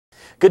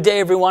Good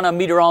day, everyone. I'm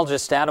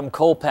meteorologist Adam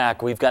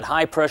Kolpak. We've got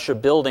high pressure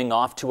building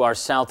off to our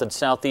south and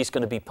southeast,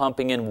 going to be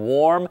pumping in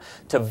warm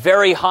to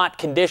very hot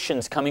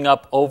conditions coming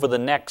up over the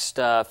next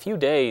few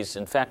days.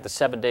 In fact, the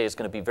 7 days is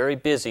going to be very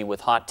busy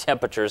with hot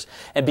temperatures.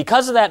 And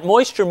because of that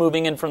moisture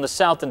moving in from the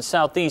south and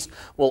southeast,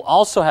 we'll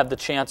also have the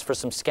chance for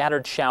some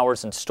scattered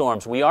showers and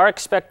storms. We are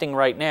expecting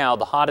right now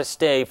the hottest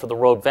day for the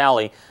Rogue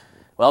Valley.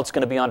 Well, it's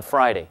going to be on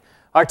Friday.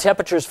 Our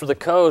temperatures for the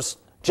coast,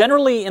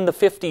 generally in the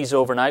 50s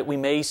overnight. We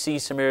may see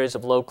some areas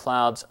of low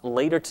clouds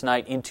later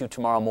tonight into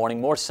tomorrow morning.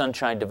 More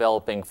sunshine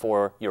developing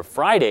for your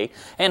Friday.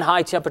 And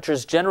high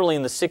temperatures generally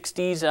in the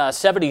 60s,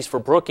 70s for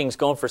Brookings,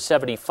 going for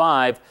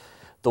 75.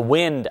 The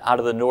wind out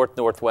of the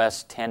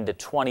north-northwest, 10 to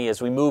 20.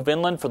 As we move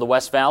inland for the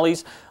West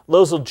Valleys,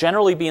 lows will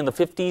generally be in the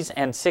 50s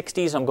and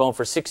 60s. I'm going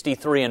for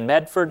 63 in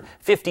Medford,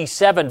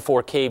 57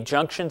 for Cave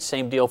Junction.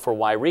 Same deal for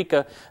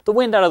Wairika. The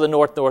wind out of the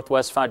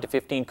north-northwest, 5 to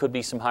 15. Could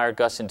be some higher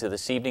gusts into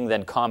this evening,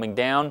 then calming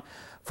down.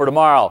 For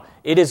tomorrow,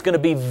 it is going to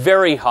be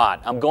very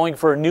hot. I'm going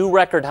for a new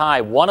record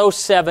high,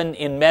 107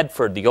 in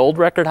Medford. The old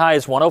record high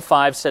is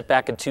 105, set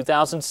back in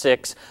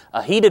 2006.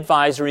 A heat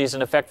advisory is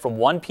in effect from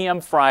 1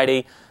 p.m.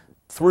 Friday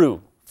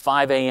through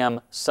 5 a.m.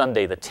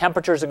 Sunday. The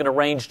temperatures are going to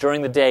range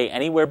during the day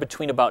anywhere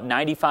between about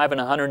 95 and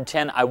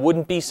 110. I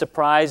wouldn't be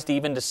surprised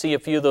even to see a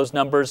few of those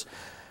numbers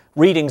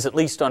readings, at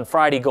least on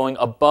Friday, going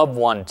above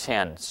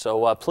 110.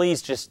 So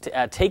please just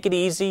take it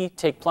easy,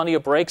 take plenty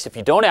of breaks. If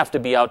you don't have to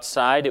be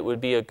outside, it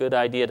would be a good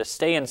idea to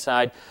stay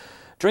inside.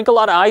 Drink a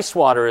lot of ice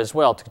water as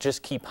well to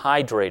just keep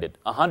hydrated.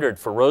 100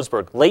 for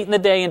Roseburg. Late in the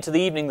day into the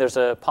evening, there's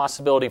a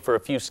possibility for a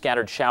few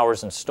scattered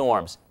showers and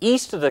storms.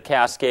 East of the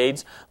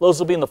Cascades, lows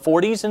will be in the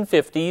 40s and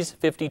 50s,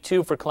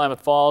 52 for Klamath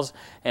Falls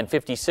and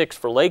 56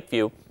 for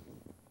Lakeview.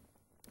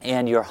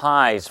 And your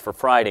highs for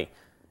Friday,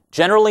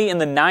 generally in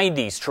the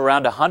 90s to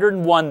around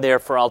 101 there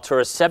for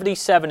Altura,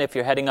 77 if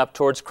you're heading up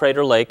towards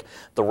Crater Lake.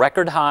 The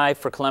record high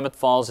for Klamath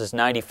Falls is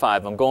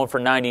 95. I'm going for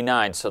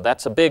 99, so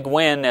that's a big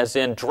win, as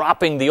in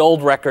dropping the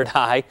old record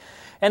high.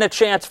 And a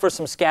chance for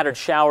some scattered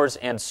showers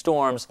and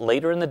storms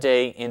later in the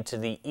day into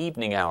the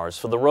evening hours.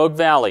 For the Rogue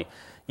Valley,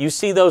 you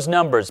see those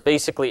numbers.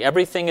 Basically,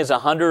 everything is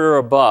 100 or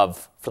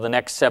above for the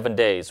next 7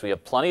 days. We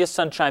have plenty of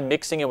sunshine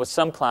mixing in with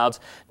some clouds.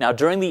 Now,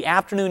 during the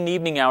afternoon and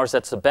evening hours,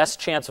 that's the best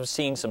chance of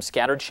seeing some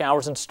scattered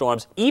showers and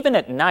storms. Even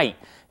at night,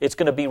 it's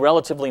going to be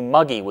relatively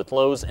muggy with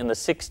lows in the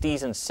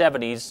 60s and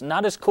 70s.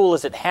 Not as cool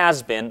as it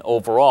has been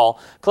overall.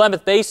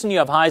 Klamath Basin, you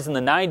have highs in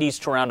the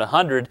 90s to around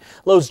 100.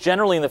 Lows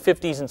generally in the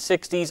 50s and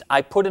 60s.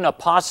 I put in a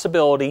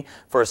possibility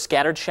for a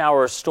scattered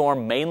shower or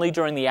storm, mainly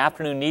during the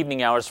afternoon and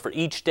evening hours for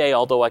each day,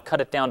 although I cut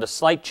it down to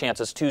slight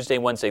chances Tuesday,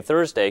 Wednesday,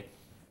 Thursday.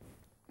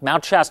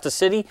 Mount Shasta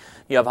City,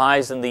 you have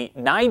highs in the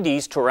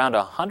 90s to around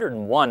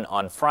 101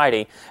 on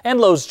Friday,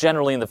 and lows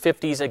generally in the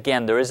 50s.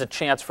 Again, there is a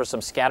chance for some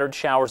scattered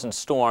showers and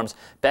storms.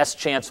 Best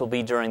chance will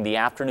be during the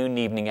afternoon and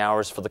evening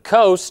hours. For the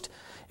coast,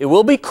 it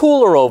will be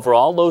cooler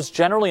overall. Lows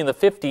generally in the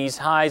 50s,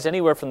 highs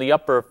anywhere from the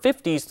upper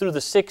 50s through the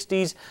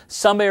 60s.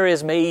 Some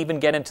areas may even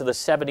get into the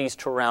 70s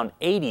to around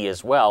 80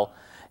 as well,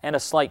 and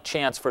a slight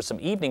chance for some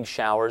evening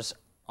showers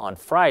on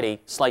Friday,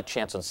 slight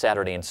chance on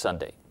Saturday and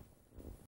Sunday.